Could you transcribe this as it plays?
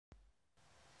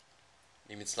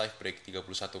Nimitz Live Break 31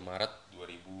 Maret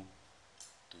 2017.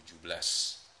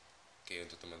 Oke,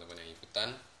 untuk teman-teman yang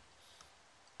ikutan,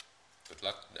 good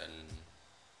luck, dan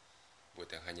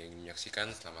buat yang hanya ingin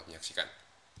menyaksikan, selamat menyaksikan.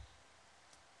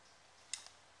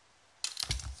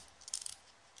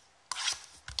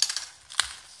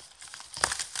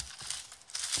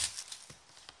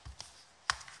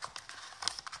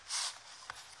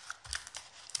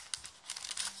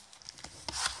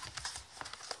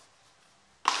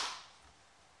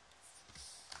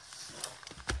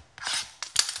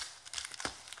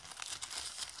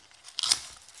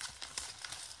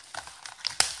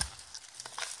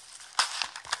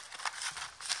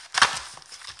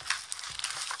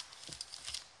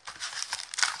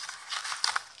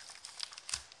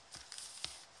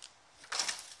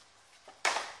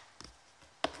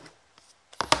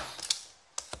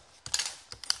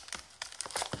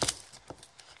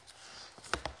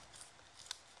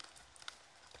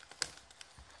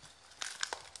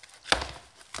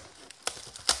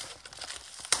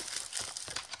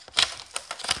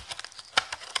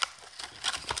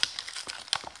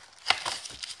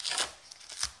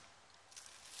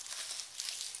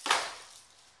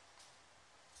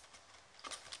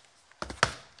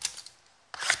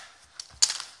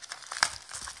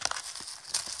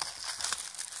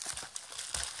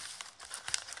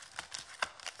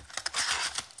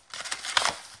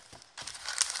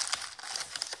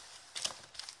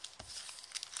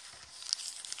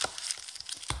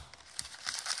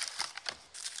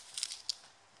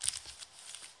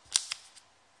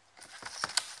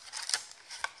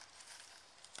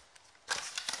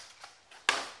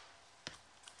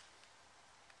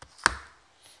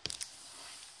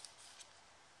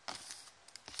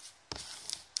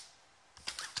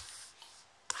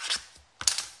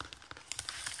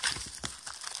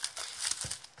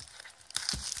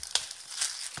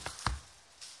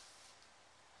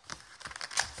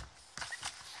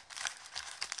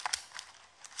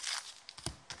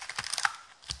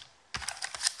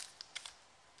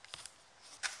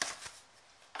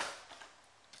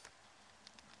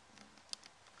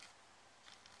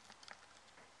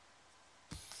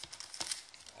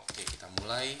 Kita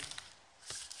mulai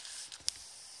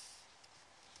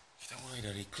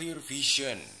dari clear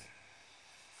vision.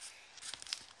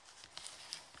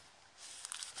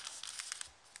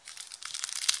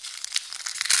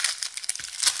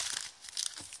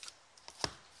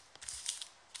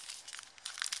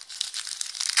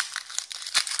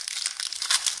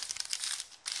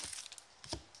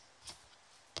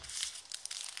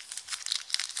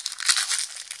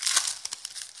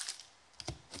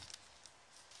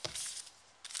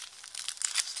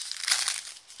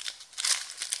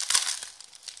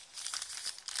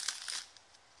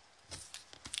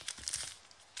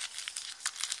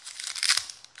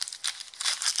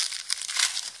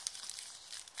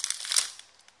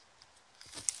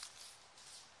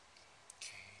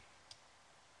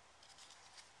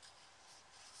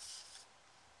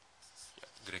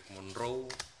 Monroe,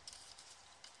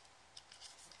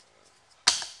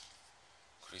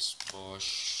 Chris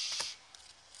Bosh,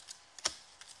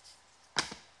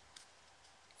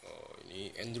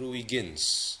 ini Andrew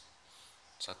Wiggins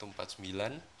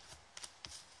 149,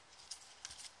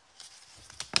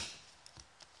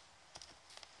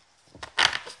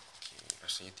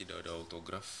 rasanya tidak ada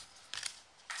autograf.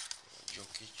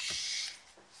 Jokic,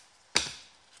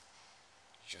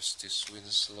 Justice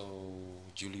Winslow,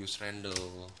 Julius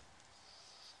Randle,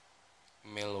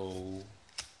 Melo,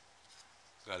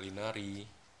 Gallinari,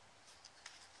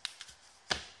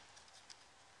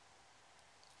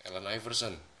 Allen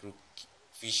Iverson, rookie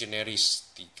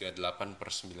Visionaries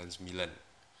 38/99,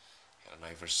 Allen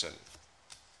Iverson.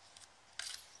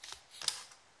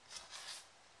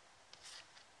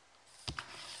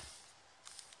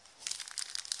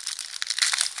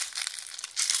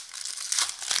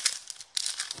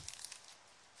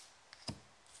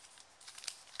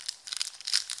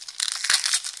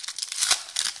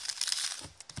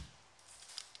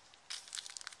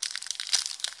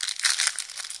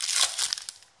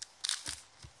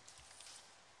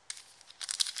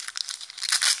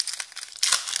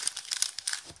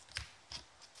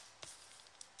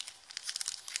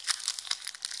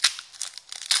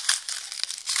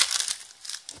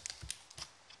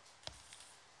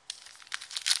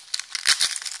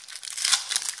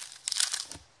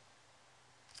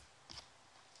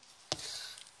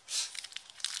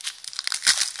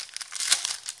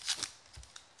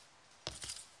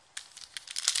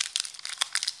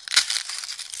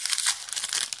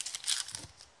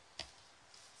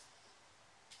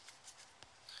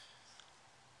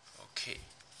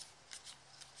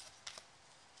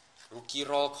 Rookie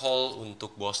roll call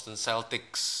untuk Boston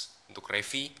Celtics. Untuk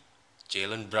Revi,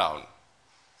 Jaylen Brown.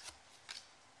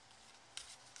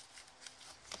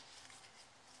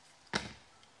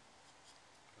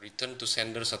 Return to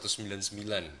sender 199.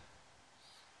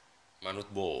 Manut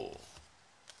Ball.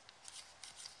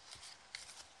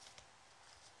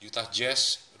 Utah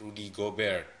Jazz, Rudy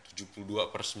Gobert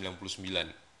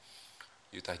 72/99.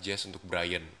 Utah Jazz untuk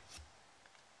Brian.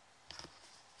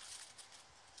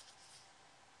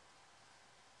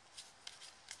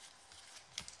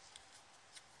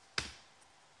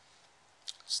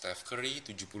 Steph Curry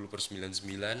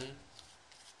 70/99.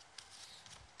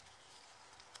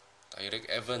 Tyreke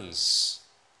Evans.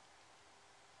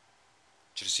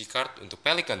 Jersey card untuk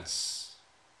Pelicans.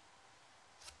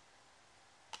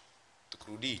 Untuk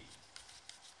Rudy.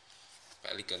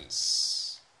 Pelicans.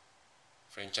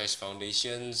 Franchise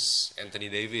Foundations, Anthony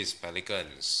Davis,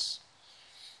 Pelicans.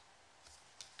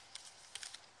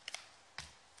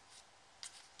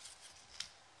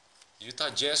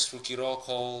 Utah Jazz rookie roll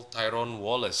call Tyrone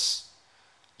Wallace.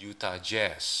 Utah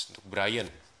Jazz untuk Brian.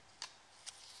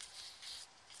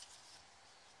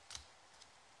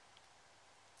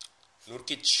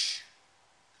 Nurkic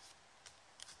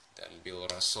dan Bill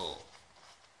Russell.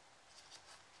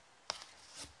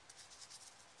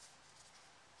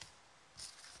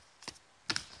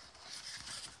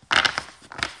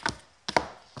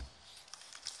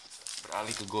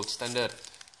 Beralih ke gold standard.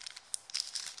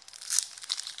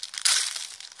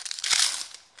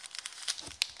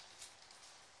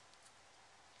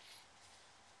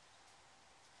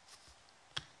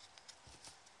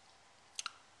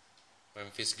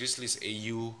 Memphis Grizzlies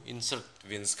AU insert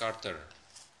Vince Carter,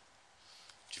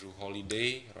 Drew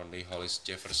Holiday, Rondae Hollis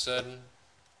Jefferson,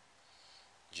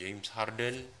 James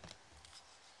Harden.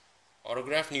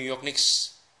 Autograph New York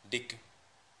Knicks Dick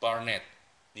Barnett.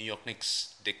 New York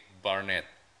Knicks Dick Barnett.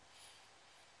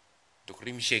 Untuk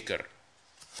Rim Shaker.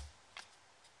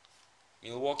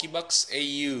 Milwaukee Bucks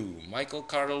AU Michael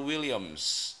Carter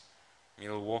Williams.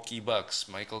 Milwaukee Bucks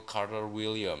Michael Carter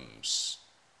Williams.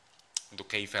 Untuk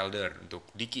Kay Felder, untuk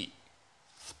Dicky.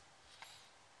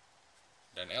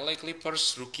 Dan LA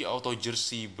Clippers rookie auto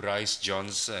jersey Bryce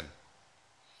Johnson.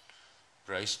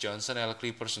 Bryce Johnson LA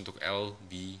Clippers untuk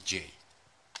LBJ.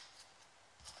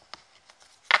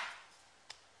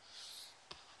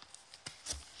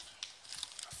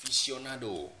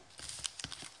 Aficionado.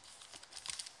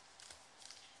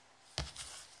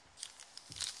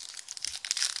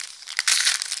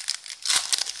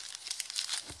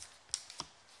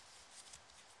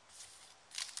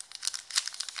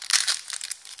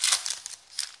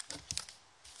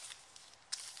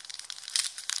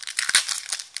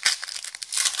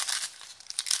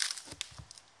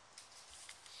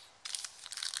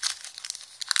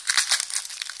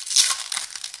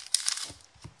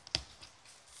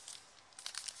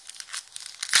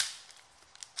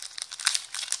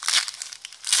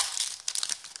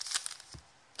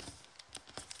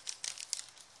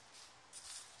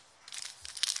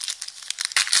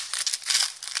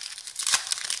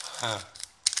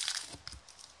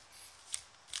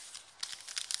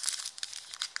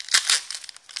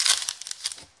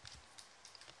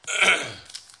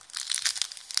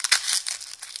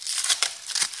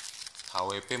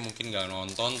 HWP mungkin nggak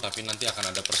nonton, tapi nanti akan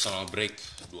ada personal break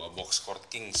 2 box Court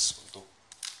Kings untuk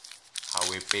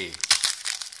HWP.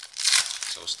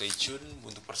 So stay tune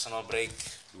untuk personal break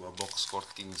 2 box Court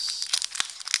Kings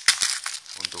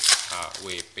untuk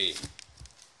HWP.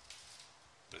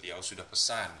 Beliau sudah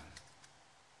pesan.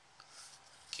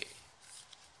 Oke.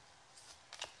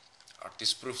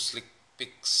 Artist Proof Slick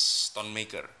Picks Stone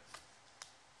Maker.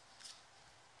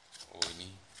 Oh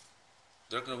ini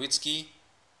Dirk Nowitzki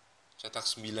cetak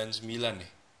 99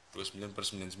 nih.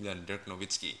 29/99 Dirk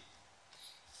Nowitzki.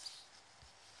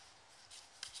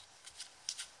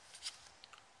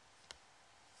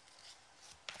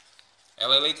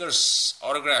 LA Lakers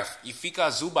autograph Ivica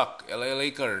Zubac. LA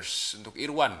Lakers untuk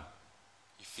Irwan.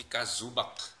 Ivica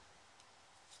Zubac.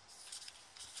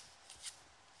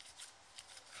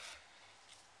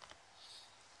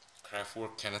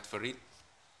 Craftwork Kenneth Farid.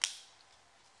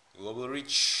 Global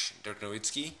Reach Dirk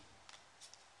Nowitzki.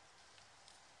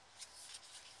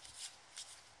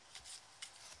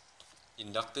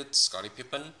 Inducted Scottie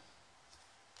Pippen.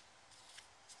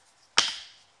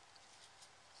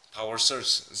 Power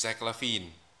Surge Zach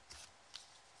LaVine.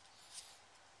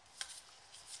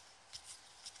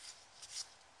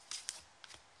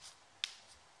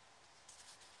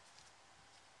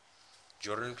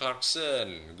 Jordan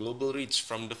Clarkson, Global Reach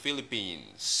from the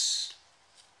Philippines.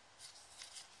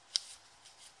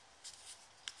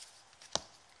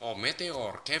 Oh,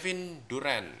 Meteor, Kevin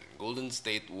Durant, Golden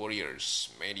State Warriors,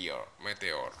 Meteor.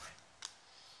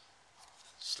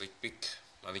 Slick pick,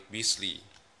 Malik Beasley.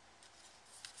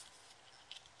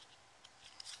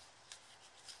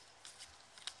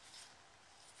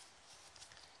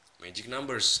 Magic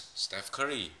numbers, Steph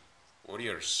Curry,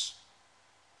 Warriors.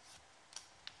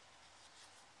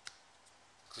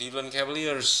 Cleveland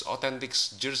Cavaliers, Authentic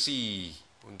Jersey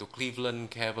untuk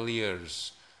Cleveland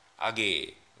Cavaliers. AG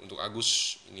untuk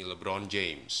Agus, ini LeBron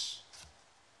James.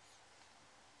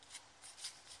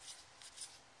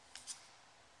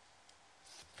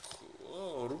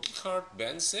 Oh, rookie card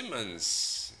Ben Simmons,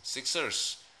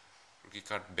 Sixers. Rookie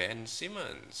card Ben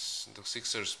Simmons untuk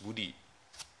Sixers, Budi.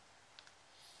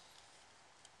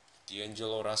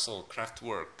 D'Angelo Russell,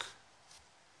 Kraftwerk.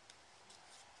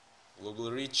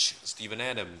 Global Reach, Steven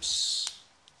Adams.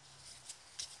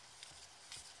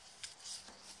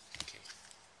 Okay.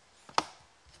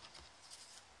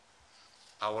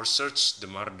 Power Search,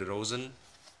 DeMar DeRozan.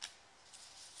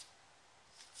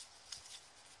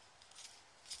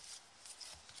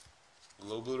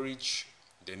 Global Reach,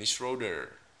 Dennis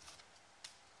Schroeder.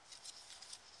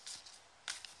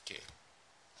 Okay.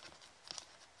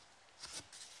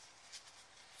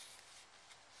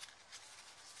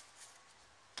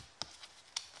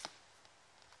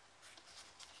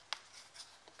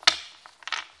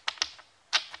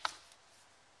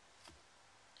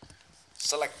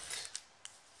 Select.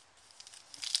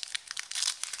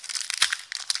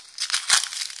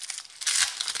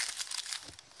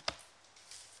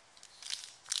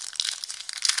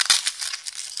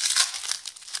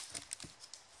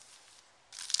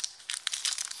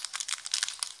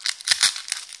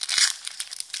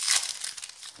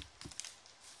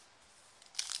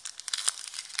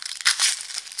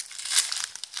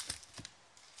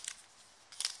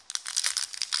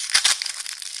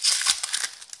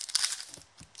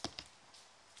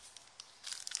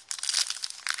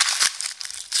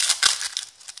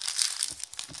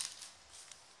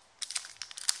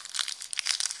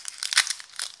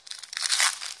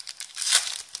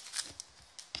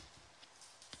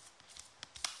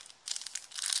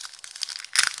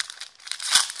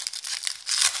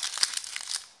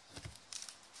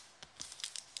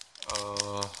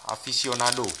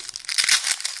 Aficionado.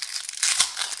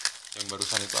 Yang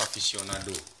barusan itu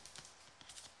Aficionado.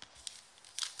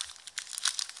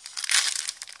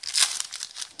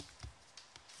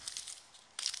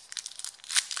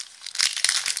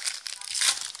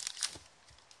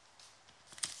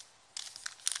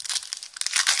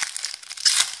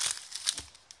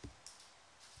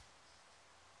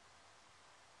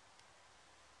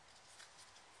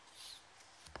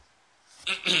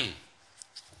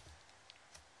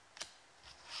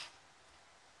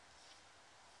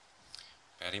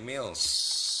 Perry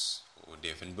Mills,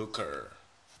 Devin Booker,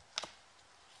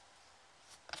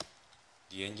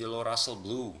 D'Angelo Russell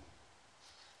Blue,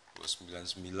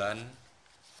 299,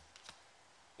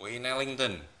 Wayne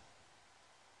Ellington,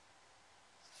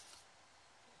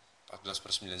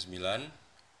 14/99.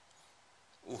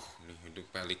 Nih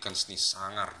untuk Pelicans nih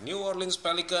sangar. New Orleans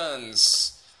Pelicans.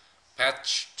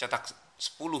 Patch cetak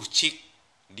 10 Chick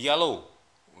Diallo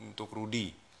untuk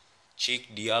Rudy.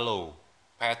 Chick Diallo.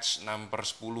 Patch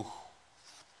 6/10.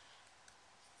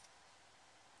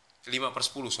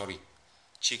 5/10 sorry.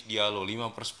 Chick Diallo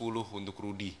 5/10 untuk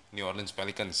Rudy. New Orleans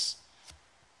Pelicans.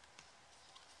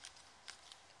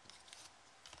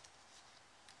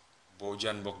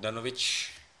 Bojan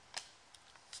Bogdanovic.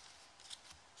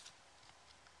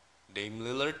 Dame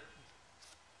Lillard.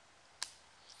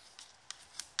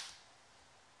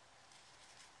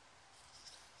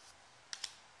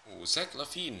 Zach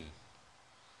Levine.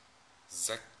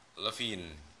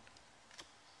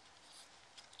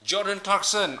 Jordan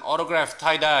Clarkson autograph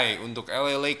tie-dye untuk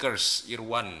LA Lakers.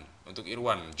 Untuk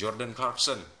Irwan Jordan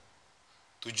Clarkson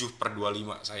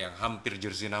 7/25 sayang, hampir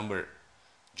jersey number.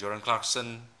 Jordan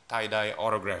Clarkson tie-dye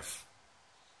autograph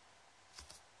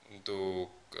untuk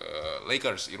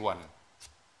Lakers, Irwan.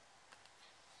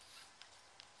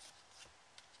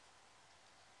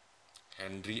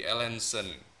 Henry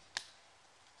Ellenson.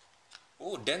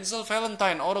 Denzel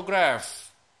Valentine autograph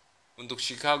untuk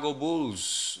Chicago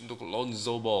Bulls, untuk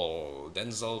Lonzo Ball.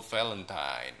 Denzel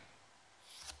Valentine.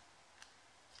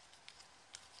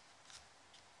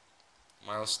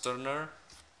 Miles Turner.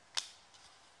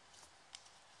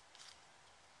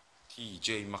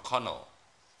 TJ McConnell.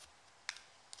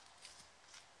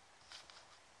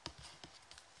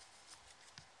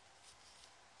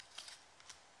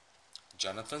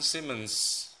 Jonathan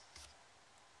Simmons.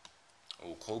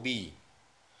 Kobe.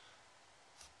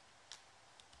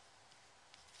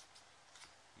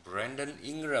 Brandon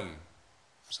Ingram.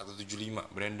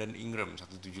 175, Brandon Ingram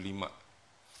 175.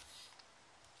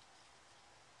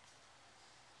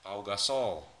 Pau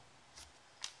Gasol.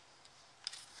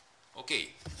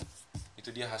 Oke.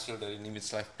 Itu dia hasil dari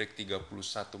Nimitz Live Break 31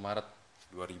 Maret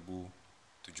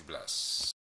 2017.